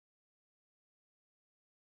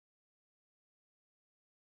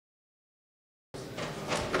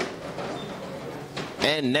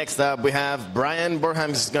And next up, we have Bryan Boreham,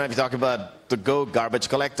 who's going to be talking about the Go garbage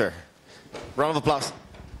collector. Round of applause.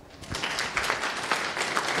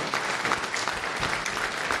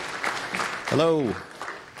 Hello.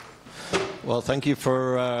 Well, thank you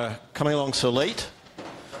for coming along so late.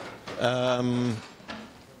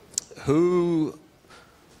 Who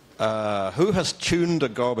has tuned a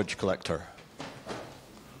garbage collector?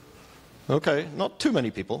 Okay, not too many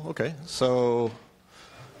people. Okay, so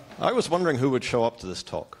I was wondering who would show up to this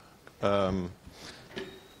talk.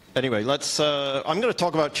 Anyway, let's. I'm going to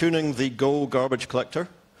talk about tuning the Go garbage collector.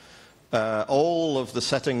 All of the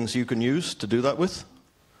settings you can use to do that with.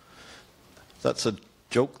 That's a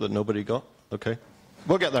joke that nobody got. Okay,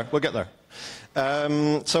 we'll get there. We'll get there.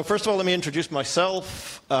 So first of all, let me introduce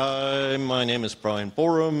myself. My name is Bryan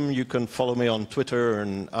Boreham. You can follow me on Twitter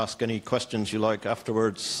and ask any questions you like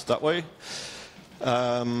afterwards that way.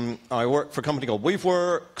 I work for a company called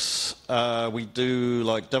Weaveworks. We do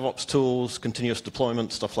like DevOps tools, continuous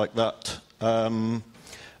deployment, stuff like that.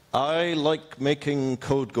 I like making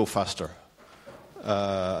code go faster.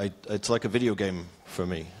 It's like a video game for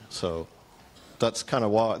me. So that's kind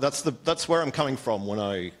of why. That's where I'm coming from when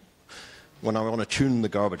I want to tune the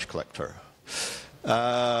garbage collector.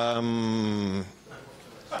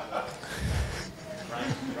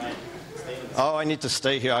 Oh, I need to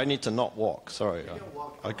stay here. I need to not walk. Sorry.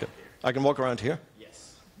 I can walk around here?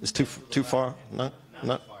 Yes. It's too far? No?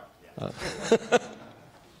 Not far.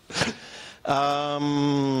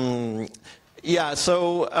 Yeah. Yeah,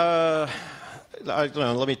 so I don't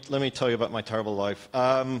know, let me tell you about my terrible life.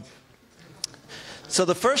 So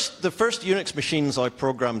the first Unix machines I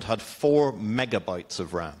programmed had 4 megabytes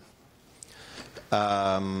of RAM.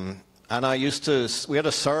 And we had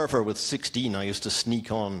a server with 16. I used to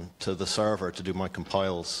sneak on to the server to do my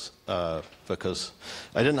compiles because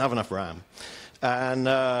I didn't have enough RAM. And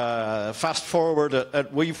fast forward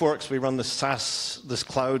at Weaveworks, we run this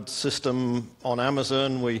cloud system on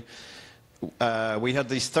Amazon. We had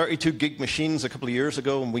these 32 gig machines a couple of years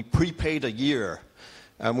ago, and we prepaid a year.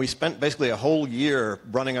 And we spent basically a whole year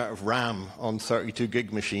running out of RAM on 32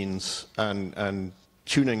 gig machines and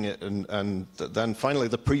tuning it, and then finally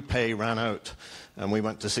the prepay ran out, and we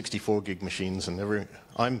went to 64 gig machines, and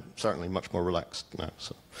I'm certainly much more relaxed now.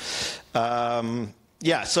 So,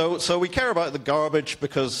 yeah, so we care about the garbage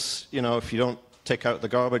because, you know, if you don't take out the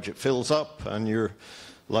garbage, it fills up, and your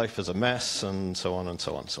life is a mess, and so on and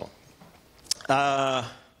so on and so on.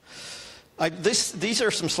 These are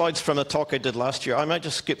some slides from a talk I did last year. I might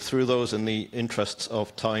just skip through those in the interests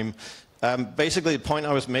of time. Basically, the point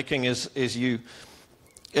I was making is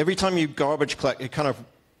every time you garbage collect, it kind of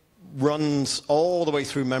runs all the way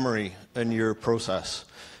through memory in your process.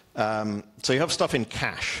 So you have stuff in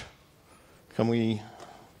cache. Can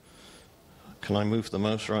I move the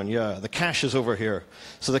mouse around? Yeah, the cache is over here.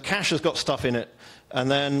 So the cache has got stuff in it. And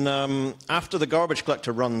then after the garbage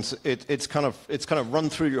collector runs, it's kind of run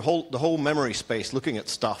through the whole memory space looking at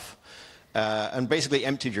stuff, and basically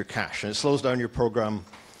emptied your cache. And it slows down your program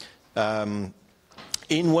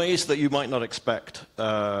in ways that you might not expect.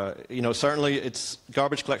 You know, certainly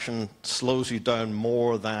garbage collection slows you down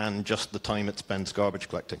more than just the time it spends garbage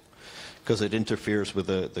collecting, because it interferes with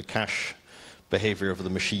the cache behavior of the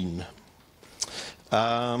machine.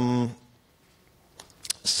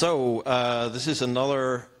 So this is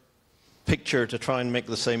another picture to try and make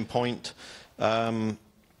the same point.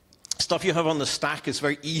 Stuff you have on the stack is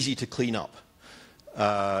very easy to clean up.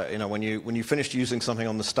 You know, when you finished using something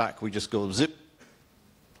on the stack, we just go zip,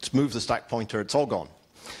 just move the stack pointer, it's all gone.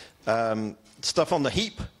 Stuff on the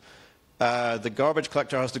heap, the garbage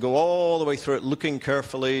collector has to go all the way through it, looking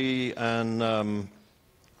carefully and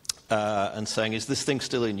saying, is this thing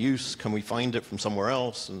still in use? Can we find it from somewhere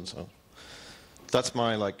else? And so that's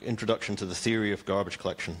my introduction to the theory of garbage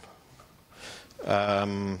collection.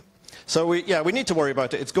 So we need to worry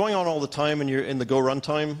about it. It's going on all the time in the Go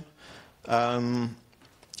runtime.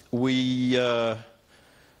 We are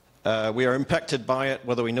impacted by it,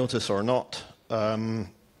 whether we notice or not.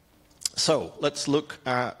 So let's look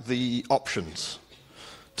at the options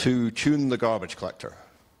to tune the garbage collector.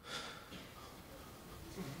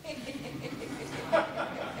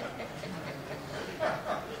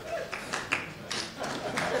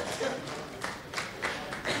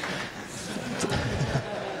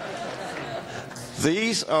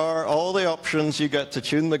 These are all the options you get to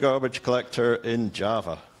tune the garbage collector in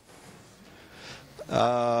Java.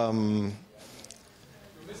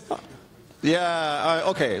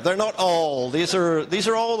 Okay, they're not all. These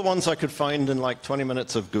are all the ones I could find in like 20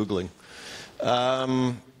 minutes of Googling.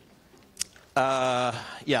 Yeah,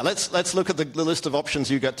 let's look at the list of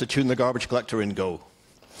options you get to tune the garbage collector in Go.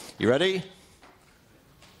 You ready?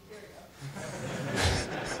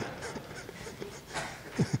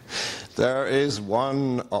 There is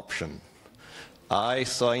one option. I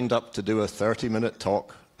signed up to do a 30-minute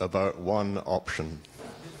talk about one option.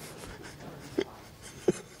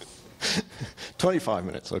 25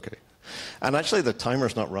 minutes, okay. And actually, the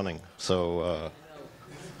timer's not running, so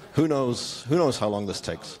who knows how long this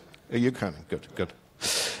takes? Are you counting? Good, good.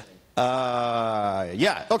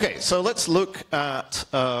 Yeah, okay, so let's look at...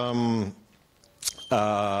 I'm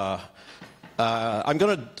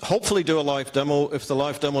going to hopefully do a live demo. If the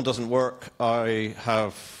live demo doesn't work, I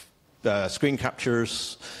have screen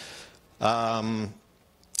captures. So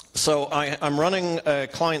I'm running a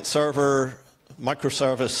client-server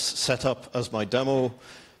microservice setup as my demo.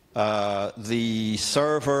 The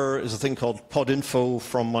server is a thing called podinfo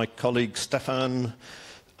from my colleague Stefan.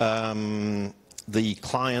 The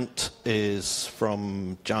client is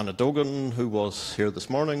from Jana Dogan, who was here this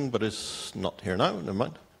morning but is not here now. Never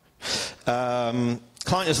mind.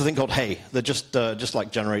 Client is a thing called Hey that just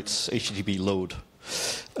like generates HTTP load.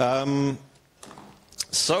 Let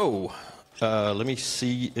me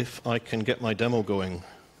see if I can get my demo going.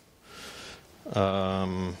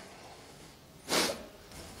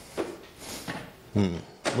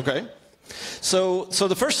 Okay. So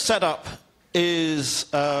the first setup is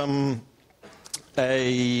a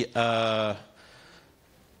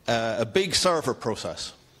big server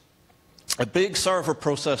process. A big server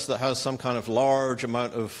process that has some kind of large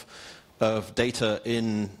amount of data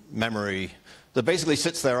in memory that basically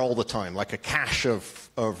sits there all the time, like a cache of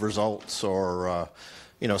results or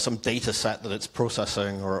some data set that it's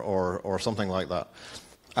processing or something like that.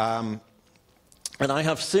 And I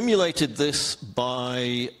have simulated this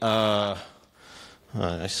by...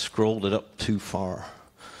 I scrolled it up too far.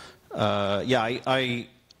 I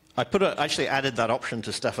actually added that option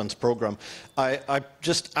to Stefan's program. I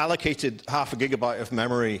just allocated half a gigabyte of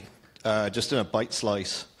memory just in a byte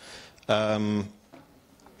slice.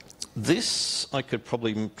 This I could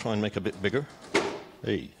probably try and make a bit bigger.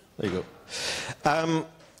 Hey, there you go.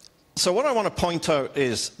 So what I want to point out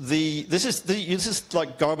is this is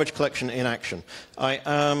like garbage collection in action.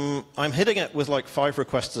 I'm hitting it with like 5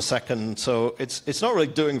 requests a second, so it's not really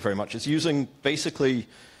doing very much. It's using basically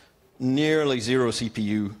nearly 0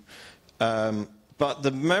 CPU, but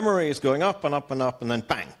the memory is going up and up and up, and then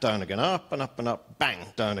bang, down again, up and up and up, bang,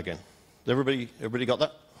 down again. Everybody got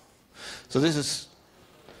that? So this is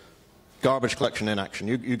garbage collection in action.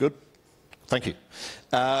 You good? Thank you.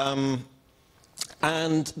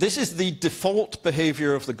 And this is the default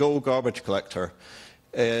behavior of the Go garbage collector.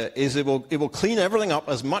 Is it will clean everything up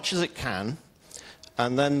as much as it can,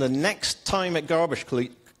 and then the next time it garbage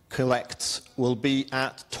collects will be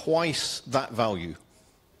at twice that value.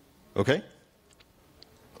 Okay?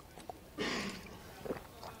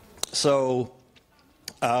 So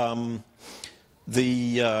I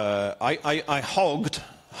hogged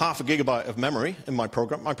half a gigabyte of memory in my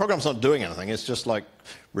program. My program's not doing anything. It's just like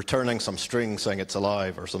returning some string saying it's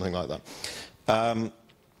alive or something like that.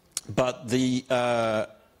 But the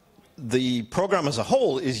program as a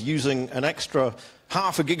whole is using an extra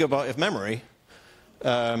half a gigabyte of memory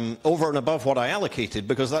over and above what I allocated,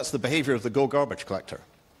 because that's the behavior of the Go garbage collector.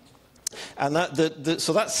 And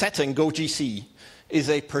so that setting, GOGC, is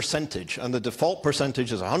a percentage, and the default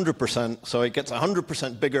percentage is 100%, so it gets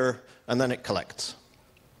 100% bigger, and then it collects.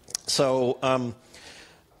 So,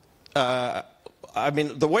 I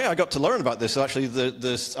mean, the way I got to learn about this, actually,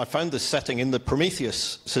 I found this setting in the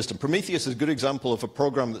Prometheus system. Prometheus is a good example of a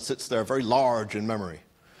program that sits there very large in memory.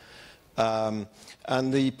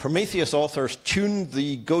 And the Prometheus authors tuned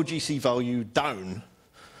the GOGC value down.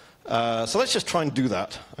 So let's just try and do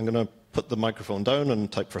that. I'm going to put the microphone down and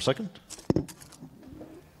type for a second.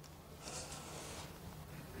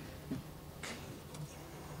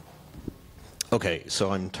 Okay,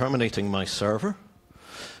 so I'm terminating my server.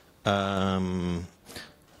 So I'm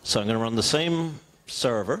going to run the same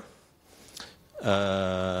server.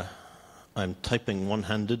 I'm typing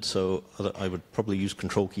one-handed, so I would probably use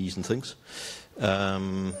control keys and things.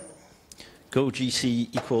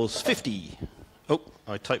 GOGC equals 50. Oh,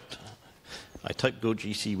 I typed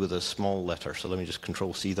GOGC with a small letter, so let me just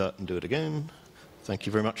control C that and do it again. Thank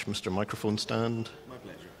you very much, Mr. Microphone Stand. My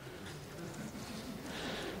pleasure.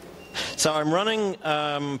 So I'm running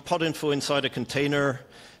podinfo inside a container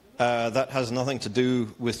that has nothing to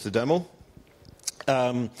do with the demo.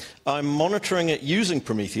 I'm monitoring it using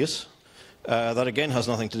Prometheus. That again has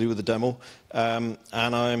nothing to do with the demo. And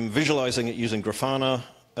I'm visualizing it using Grafana,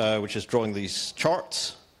 which is drawing these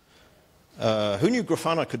charts. Who knew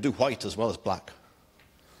Grafana could do white as well as black?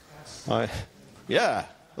 Yeah,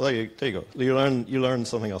 well, there you go. You learn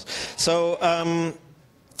something else. So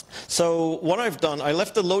So what I've done, I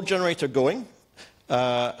left the load generator going,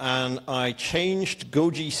 and I changed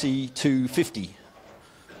GOGC to 50.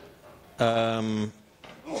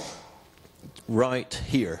 Right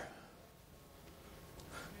here.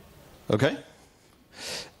 Okay?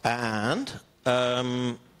 And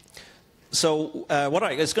it's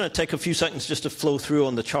going to take a few seconds just to flow through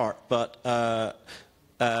on the chart, but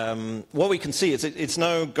what we can see is it's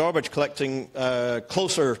now garbage collecting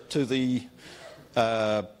closer to the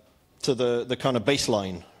kind of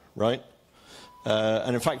baseline, right?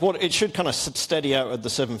 And in fact, it should kind of steady out at the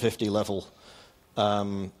 750 level.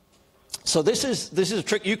 So this is a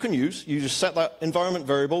trick you can use. You just set that environment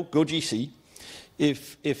variable, GOGC.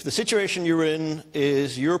 If the situation you're in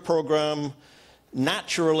is your program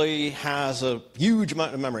naturally has a huge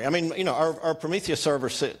amount of memory. I mean, you know, our Prometheus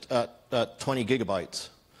servers sit at 20 gigabytes.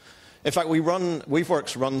 In fact,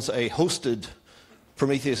 Weaveworks runs a hosted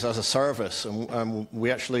Prometheus as a service, and we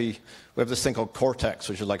have this thing called Cortex,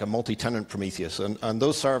 which is like a multi-tenant Prometheus, and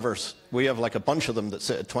those servers, we have like a bunch of them that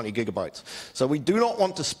sit at 20 gigabytes. So we do not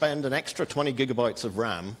want to spend an extra 20 gigabytes of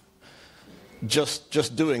RAM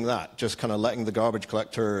just doing that, just kind of letting the garbage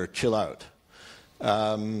collector chill out.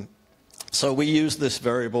 So we use this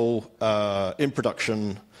variable in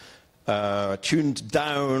production, tuned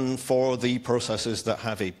down for the processes that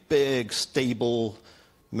have a big, stable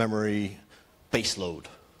memory base load.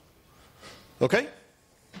 Okay?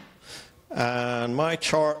 And my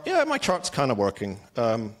chart's kind of working.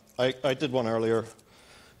 I did one earlier.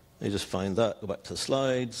 Let me just find that, go back to the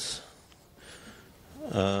slides.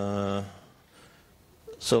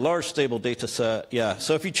 So large stable data set, yeah.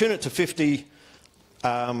 So if you tune it to 50,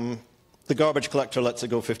 the garbage collector lets it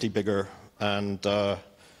go 50 bigger, and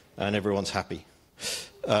everyone's happy.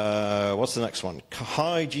 What's the next one?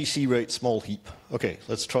 High GC rate, small heap. Okay,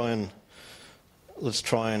 let's try and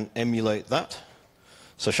emulate that.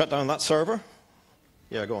 So shut down that server.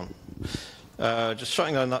 Yeah, go on. Just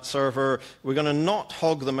shutting down that server. We're going to not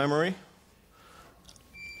hog the memory.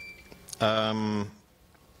 And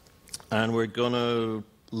we're going to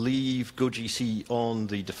leave GOGC on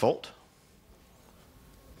the default.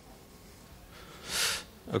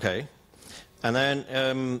 Okay. And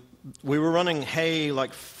then we were running Hey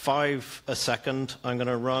like 5 a second. I'm going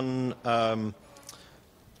to run,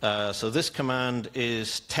 so this command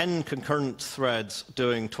is 10 concurrent threads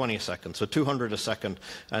doing 20 a second, so 200 a second.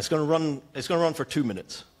 And it's going to run for 2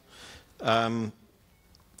 minutes. So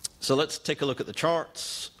let's take a look at the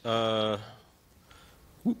charts. Oops,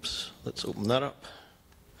 let's open that up.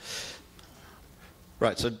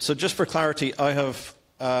 Right, so just for clarity, I have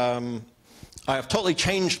totally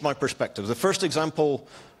changed my perspective. The first example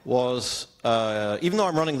was, even though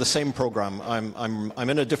I'm running the same program, I'm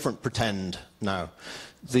in a different pretend now.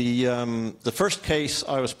 The first case,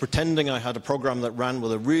 I was pretending I had a program that ran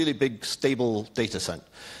with a really big, stable data set.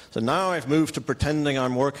 So now I've moved to pretending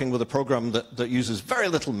I'm working with a program that uses very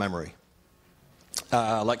little memory,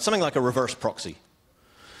 like something like a reverse proxy.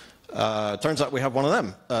 Turns out we have one of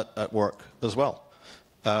them at work as well.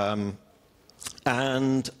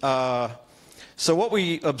 So what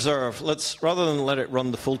we observe, rather than let it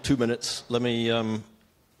run the full 2 minutes, let me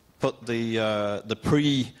put the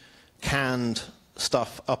pre-canned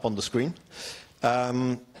stuff up on the screen.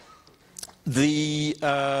 The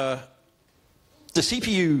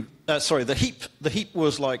CPU, the heap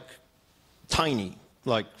was like tiny,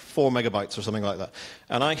 like 4 megabytes or something like that.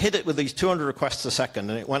 And I hit it with these 200 requests a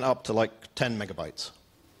second, and it went up to like 10 megabytes.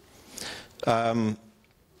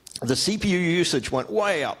 The CPU usage went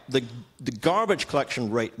way up. The garbage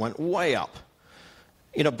collection rate went way up.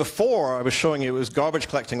 You know, before I was showing you it was garbage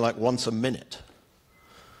collecting like once a minute.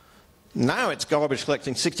 Now it's garbage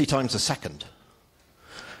collecting 60 times a second.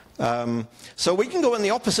 So we can go in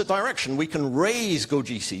the opposite direction. We can raise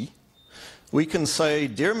GOGC. We can say,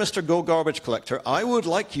 dear Mr. Go Garbage Collector, I would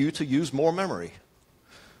like you to use more memory.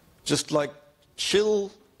 Just like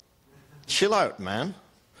chill out, man,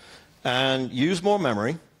 and use more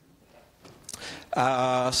memory.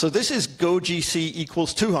 So this is GOGC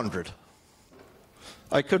equals 200.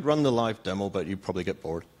 I could run the live demo, but you'd probably get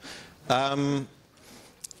bored.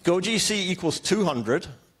 GOGC equals 200.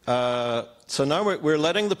 So now we're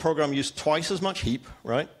letting the program use twice as much heap,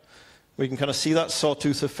 right? We can kind of see that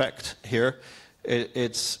sawtooth effect here.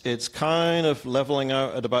 It's kind of leveling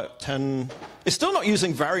out at about 10. It's still not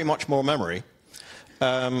using very much more memory.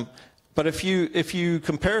 But if you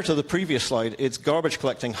compare to the previous slide, it's garbage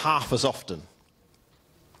collecting half as often.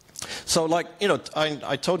 So like, you know,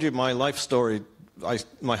 I told you my life story.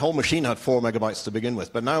 My whole machine had 4 megabytes to begin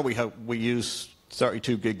with, but now we use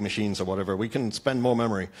 32 gig machines or whatever, we can spend more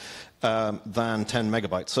memory than 10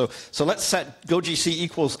 megabytes. So let's set GOGC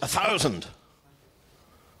equals 1,000.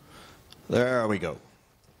 There we go.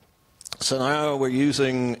 So now we're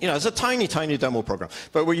using, it's a tiny, tiny demo program,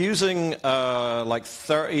 but we're using like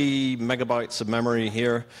 30 megabytes of memory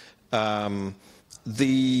here. This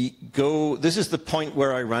is the point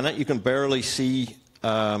where I ran it. You can barely see.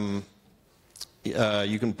 That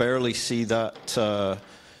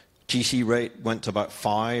GC rate went to about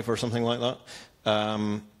 5 or something like that,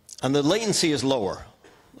 and the latency is lower.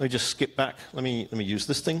 Let me just skip back. Let me use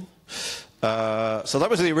this thing. So that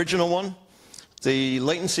was the original one. The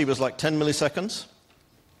latency was like 10 milliseconds,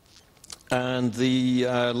 and the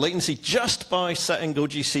latency just by setting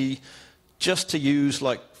GOGC just to use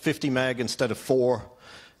like 50 meg instead of 4,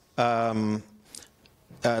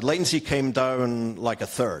 latency came down like a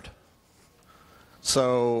third.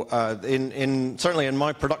 So certainly in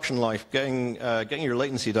my production life, getting your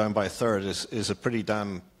latency down by a third is a pretty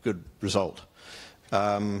damn good result.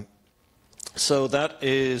 So that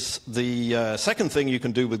is the second thing you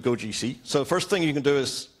can do with GOGC. So first thing you can do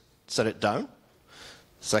is set it down.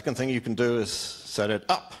 Second thing you can do is set it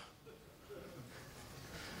up.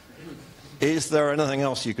 Is there anything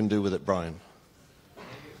else you can do with it, Brian?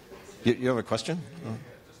 You have a question? Oh.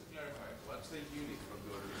 Just to clarify, what's the unit of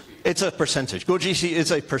GOGC? It's a percentage. GOGC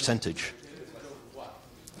is a percentage.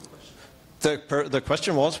 The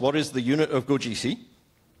question was, what is the unit of GOGC?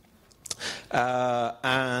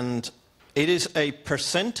 And it is a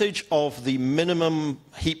percentage of the minimum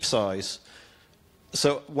heap size.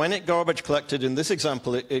 So when it garbage collected, in this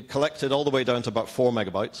example, it collected all the way down to about 4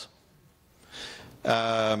 megabytes.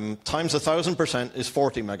 Times 1,000% is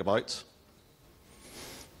 40 megabytes.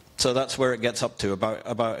 So that's where it gets up to,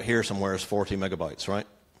 about here somewhere is 40 megabytes, right?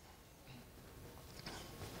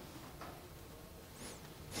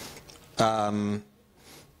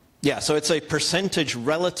 Yeah, so it's a percentage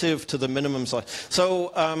relative to the minimum size.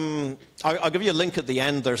 So I'll give you a link at the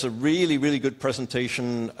end. There's a really, really good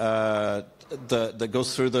presentation that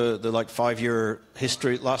goes through the like 5-year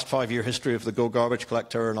history, last 5-year history of the Go garbage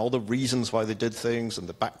collector and all the reasons why they did things and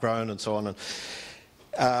the background and so on. And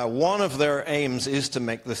one of their aims is to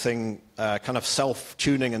make the thing kind of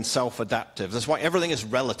self-tuning and self-adaptive. That's why everything is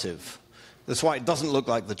relative. That's why it doesn't look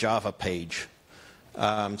like the Java page.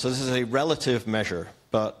 So this is a relative measure.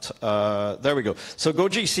 But there we go. So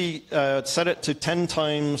GOGC set it to 10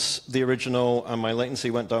 times the original, and my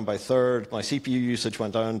latency went down by a third. My CPU usage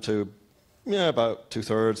went down to about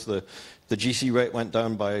 2/3. The GC rate went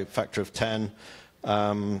down by a factor of 10.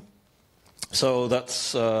 So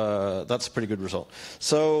that's a pretty good result.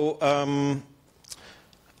 So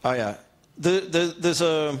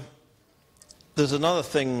there's another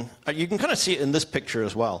thing. You can kind of see it in this picture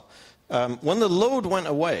as well. When the load went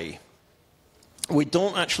away, we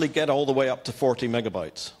don't actually get all the way up to 40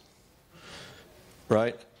 megabytes,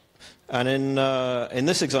 right? And in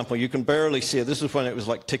this example, you can barely see it. This is when it was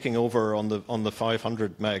like ticking over on the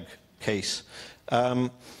 500 meg case.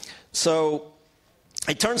 So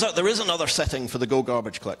it turns out there is another setting for the Go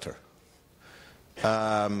garbage collector,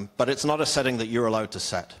 but it's not a setting that you're allowed to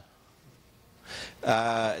set.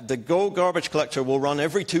 The Go garbage collector will run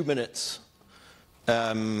every 2 minutes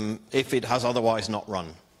if it has otherwise not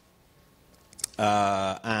run.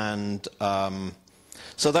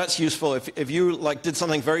 So that's useful if you like did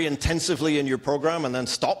something very intensively in your program and then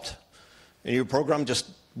stopped, and your program just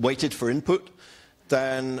waited for input,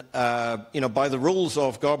 then by the rules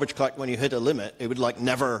of garbage collect, when you hit a limit, it would like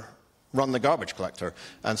never run the garbage collector,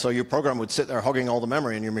 and so your program would sit there hogging all the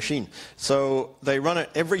memory in your machine. So they run it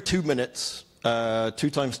every 2 minutes, 2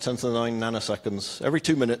 times 10 to the 9 nanoseconds, every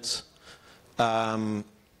 2 minutes.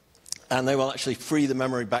 And they will actually free the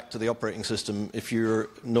memory back to the operating system if you're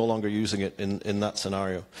no longer using it in that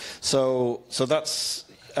scenario. So that's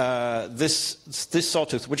this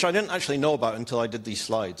sawtooth, which I didn't actually know about until I did these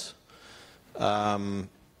slides. I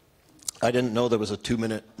didn't know there was a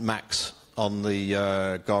 2-minute max on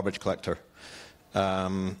the garbage collector.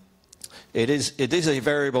 It is a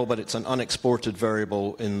variable, but it's an unexported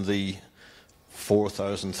variable in the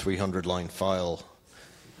 4,300 line file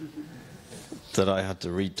that I had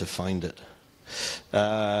to read to find it.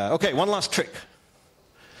 Okay, one last trick.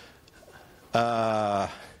 There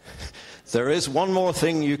is one more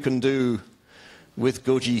thing you can do with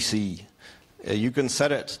GOGC. You can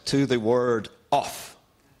set it to the word off.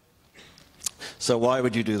 So why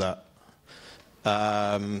would you do that?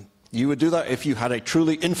 You would do that if you had a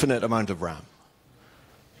truly infinite amount of RAM.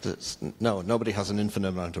 No, nobody has an infinite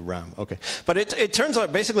amount of RAM. Okay, but it turns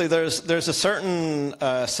out basically there's a certain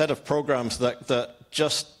set of programs that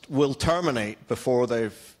just will terminate before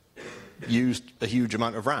they've used a huge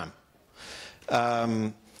amount of RAM.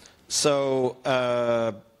 Let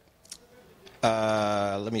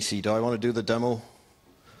me see, do I want to do the demo?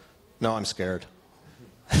 No, I'm scared.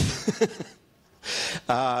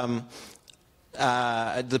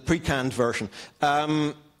 The pre-canned version.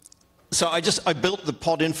 So I built the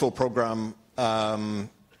podinfo program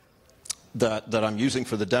that I'm using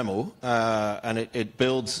for the demo, and it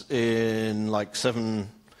builds in like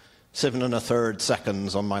 7.33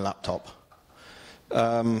 seconds on my laptop.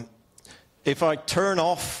 If I turn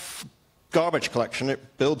off garbage collection,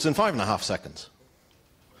 it builds in 5.5 seconds.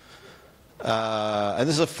 And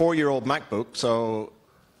this is a 4-year-old MacBook, so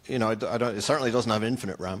it certainly doesn't have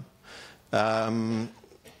infinite RAM. I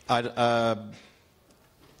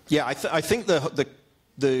think the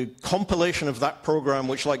compilation of that program,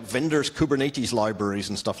 which like vendors Kubernetes libraries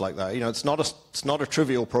and stuff like that, it's not a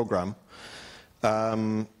trivial program.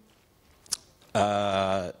 The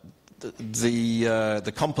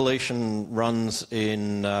compilation runs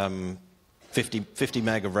in 50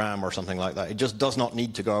 meg of RAM or something like that. It just does not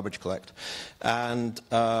need to garbage collect. And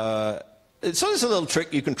so there's a little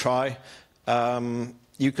trick you can try.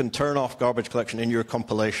 You can turn off garbage collection in your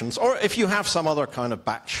compilations, or if you have some other kind of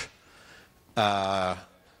batch, batch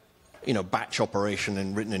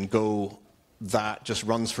operation written in Go that just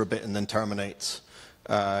runs for a bit and then terminates.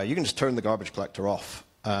 You can just turn the garbage collector off,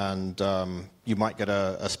 and you might get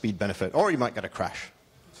a speed benefit, or you might get a crash.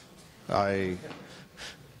 This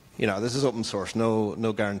is open source,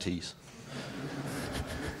 no guarantees.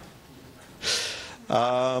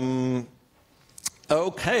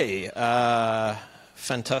 Okay,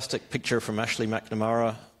 fantastic picture from Ashley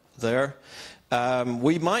McNamara there.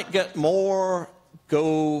 We might get more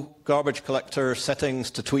Go garbage collector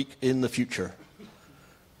settings to tweak in the future.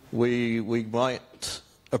 We might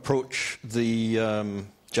approach the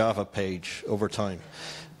Java page over time.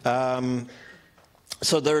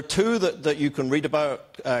 So there are two that you can read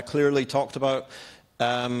about, clearly talked about.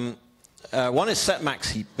 One is set max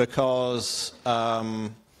heap, because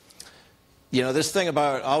this thing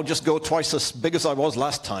about I'll just go twice as big as I was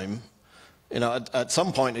last time. At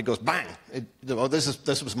some point it goes bang.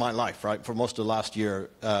 This was my life, right? For most of last year,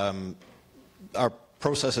 our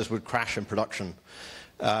processes would crash in production,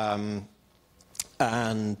 so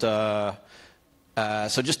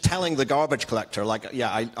just telling the garbage collector, like,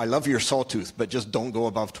 yeah, I love your sawtooth, but just don't go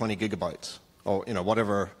above 20 gigabytes, or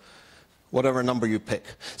whatever number you pick.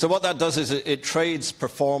 So what that does is it trades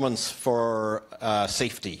performance for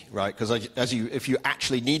safety, right? Because if you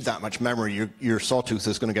actually need that much memory, your sawtooth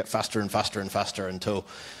is going to get faster and faster and faster until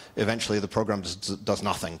eventually the program does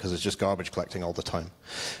nothing, because it's just garbage collecting all the time.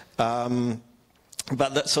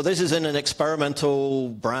 So this is in an experimental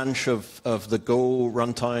branch of the Go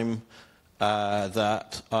runtime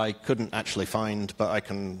that I couldn't actually find, but I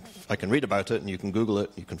can read about it, and you can Google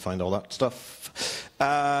it. You can find all that stuff.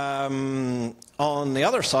 On the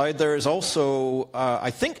other side, there is also, I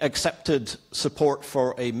think, accepted support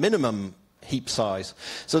for a minimum heap size.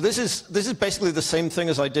 So this is basically the same thing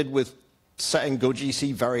as I did with setting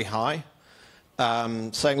GOGC very high,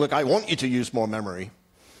 saying, look, I want you to use more memory.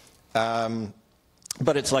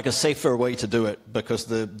 But it's like a safer way to do it, because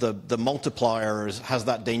the multiplier has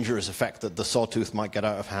that dangerous effect that the sawtooth might get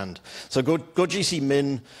out of hand. So GOGC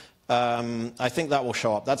min, I think that will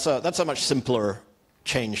show up. That's a much simpler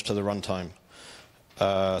change to the runtime.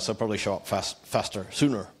 So probably show up faster,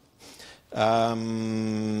 sooner.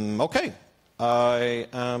 Okay, I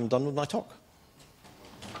am done with my talk.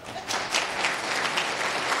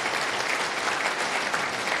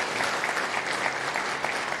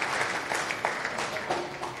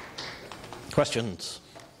 Questions?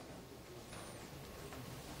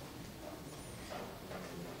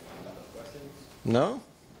 No?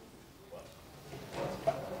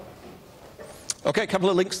 Okay, a couple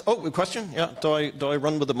of links. Oh, a question? Yeah, do I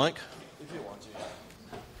run with the mic? If you want to.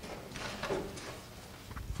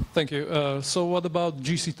 Thank you. So what about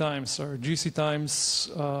GC times? Are GC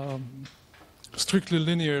times strictly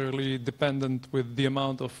linearly dependent with the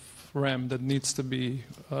amount of RAM that needs to be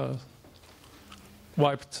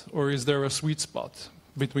wiped, or is there a sweet spot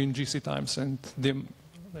between GC times and the?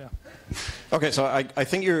 Yeah. Okay, so I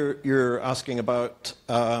think you're asking about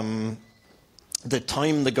the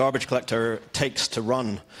time the garbage collector takes to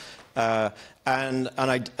run, well,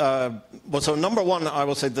 so number one, I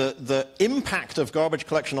will say the impact of garbage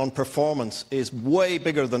collection on performance is way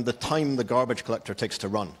bigger than the time the garbage collector takes to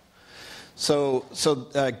run. So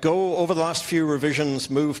Go, over the last few revisions,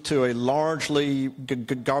 moved to a largely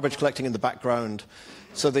garbage collecting in the background.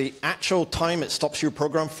 So the actual time it stops your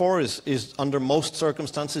program for is under most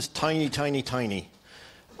circumstances, tiny, tiny, tiny.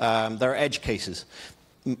 There are edge cases.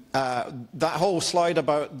 that whole slide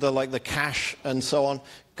about the cache and so on,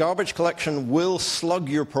 garbage collection will slug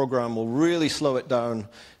your program, will really slow it down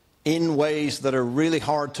in ways that are really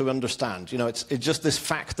hard to understand. You know, it's just this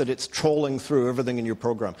fact that it's trawling through everything in your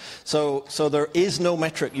program. So there is no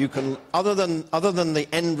metric you can, other than the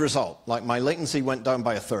end result, like my latency went down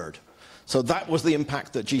by 1/3. So that was the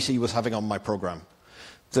impact that GC was having on my program.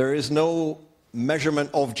 There is no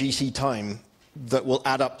measurement of GC time that will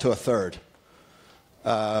add up to 1/3.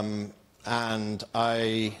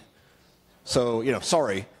 So, you know,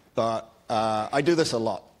 sorry, but I do this a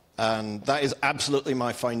lot. And that is absolutely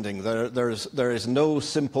my finding. There is no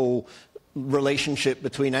simple relationship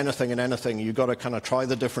between anything and anything. You've got to kind of try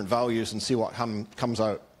the different values and see what comes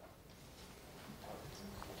out.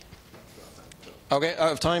 Okay,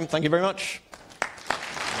 out of time. Thank you very much.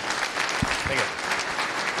 Thank you.